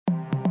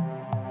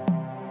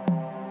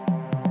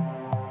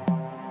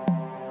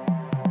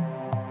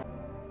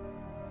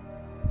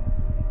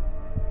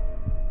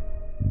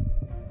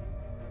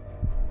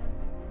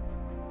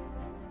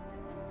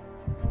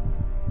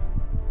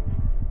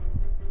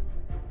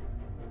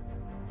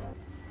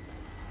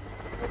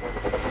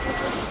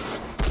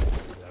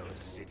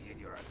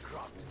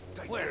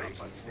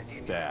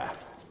There.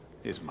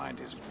 His mind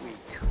is weak.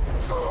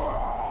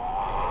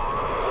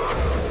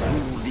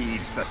 Who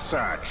leads the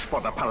search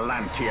for the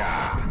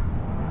Palantir?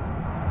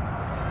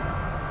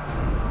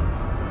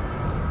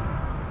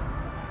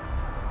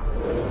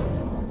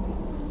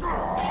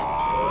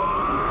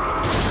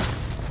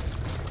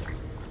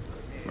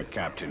 The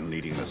captain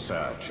leading the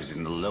search is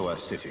in the lower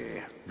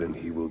city. Then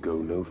he will go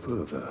no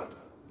further.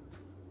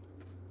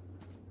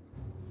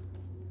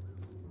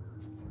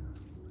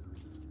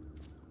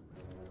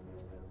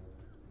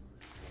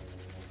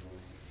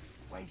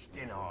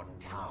 Wasting our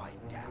time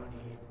down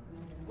here.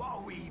 What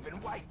are we even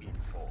waiting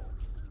for?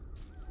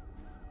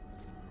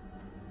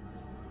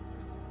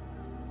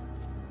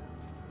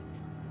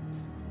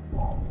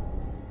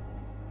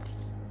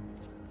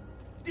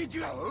 Did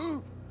you...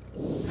 Oh?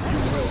 You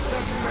will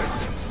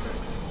submit!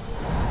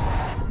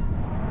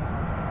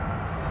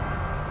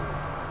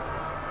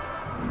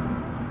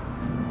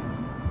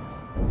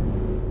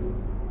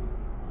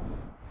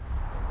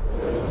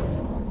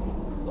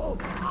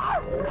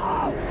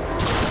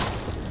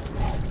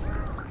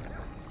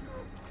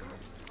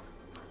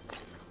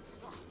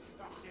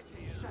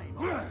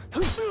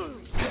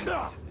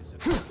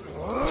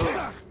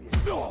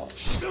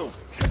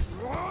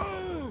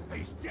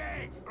 He's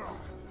dead!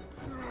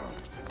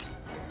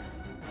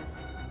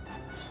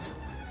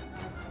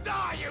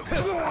 Die, you!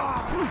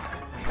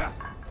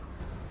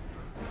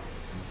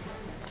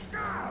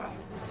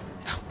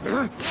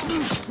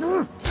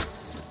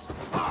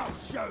 I'll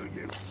show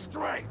you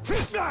strength!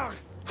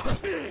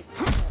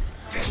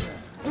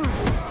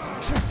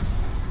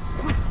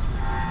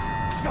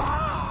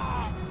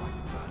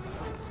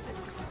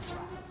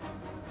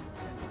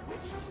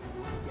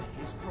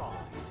 His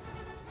prize.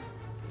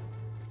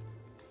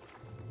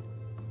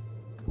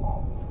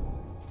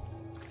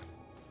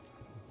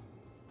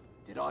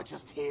 Did I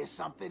just hear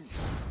something?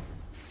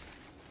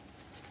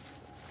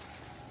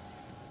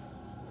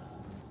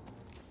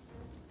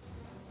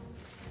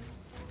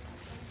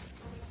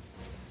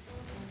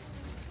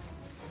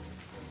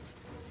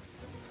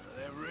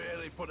 They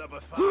really put up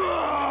a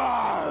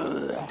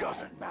fight.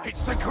 Doesn't matter.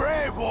 It's the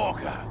Grave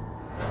Walker.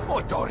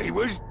 I thought he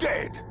was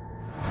dead.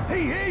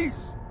 He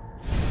is.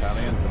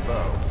 Valiant the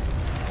bow.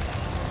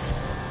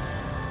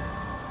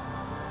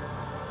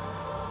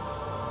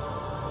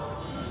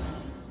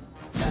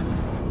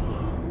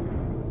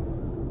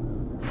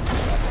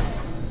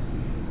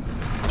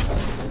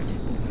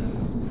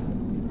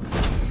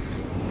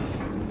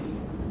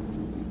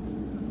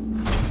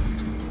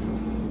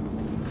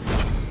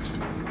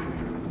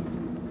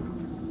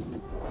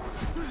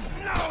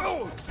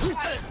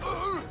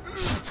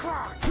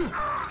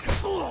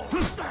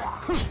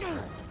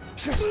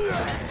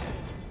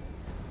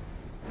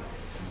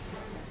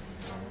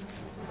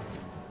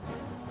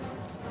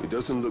 It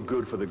doesn't look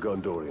good for the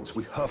Gondorians.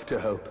 We have to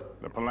help.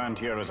 The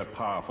Palantir is a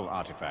powerful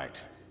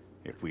artifact.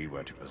 If we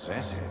were to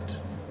possess it...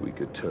 We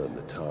could turn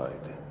the tide.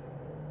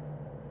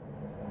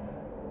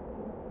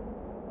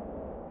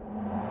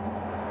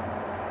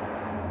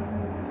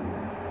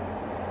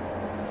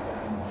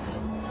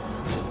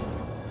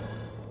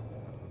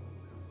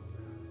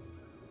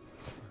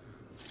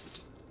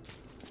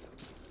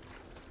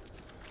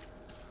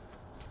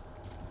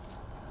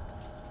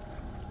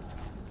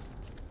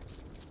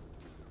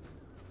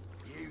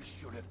 You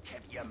should have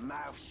kept your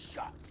mouth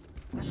shut.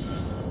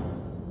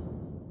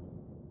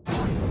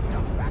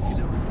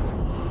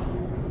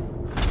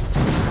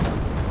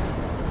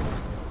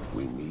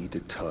 We need to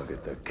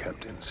target their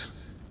captains.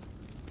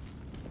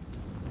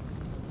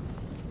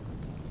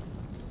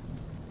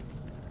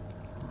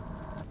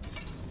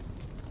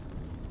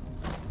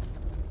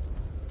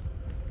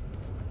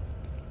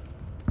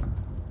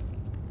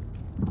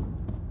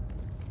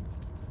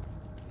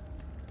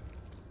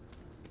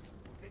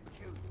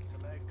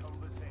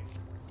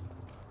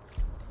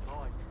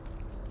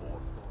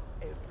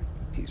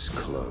 He's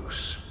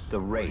close. The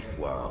Wraith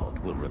world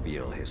will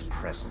reveal his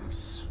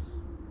presence.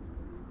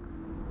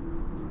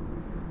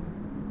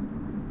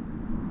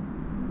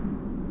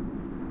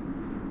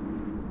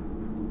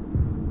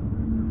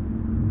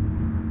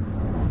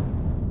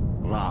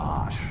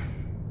 Raj.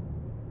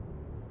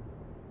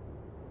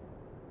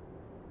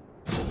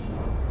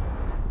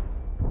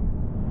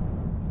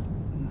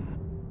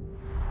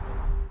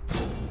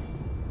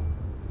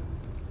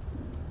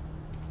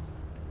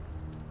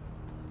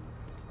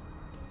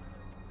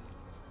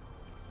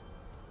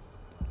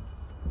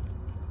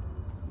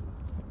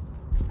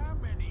 How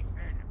many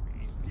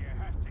enemies do you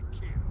have to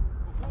kill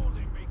before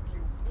they make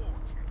you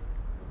fortune?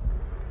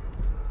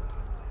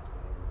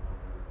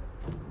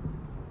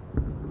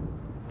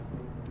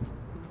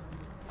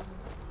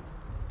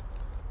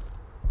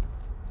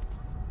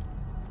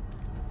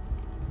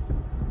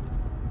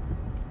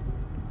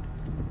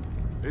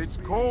 It's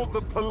called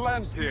the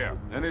Palantir,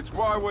 and it's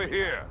why we're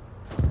here.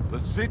 The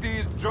city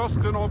is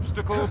just an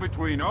obstacle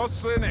between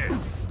us and it.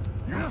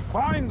 You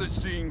find the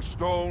Seeing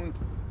Stone,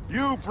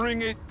 you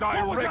bring it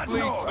directly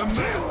to me.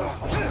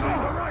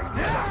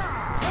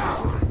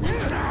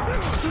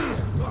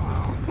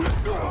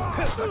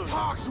 The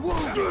Tark's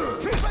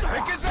wounded!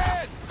 Take his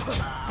head!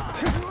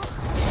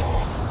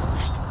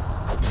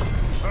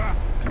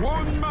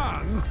 One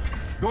man?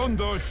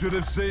 Gondor should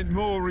have sent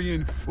more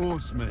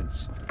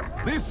reinforcements.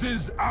 This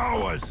is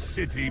our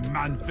city,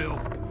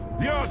 manfilth.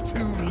 You're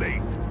too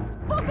late.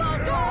 For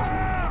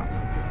Gondor!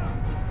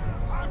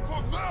 Time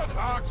for murder!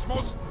 Arks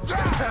must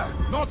die!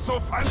 Not so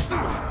fancy!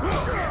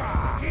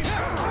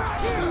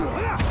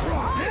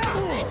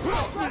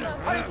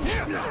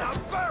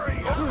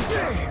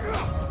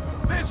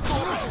 This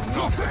covers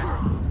nothing!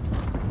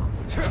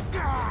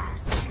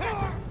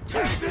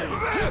 Take this!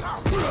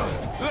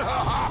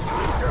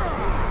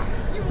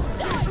 You will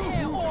die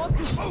here, orc!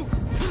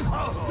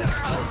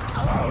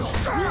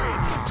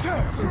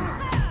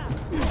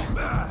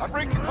 I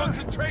break your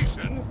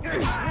concentration!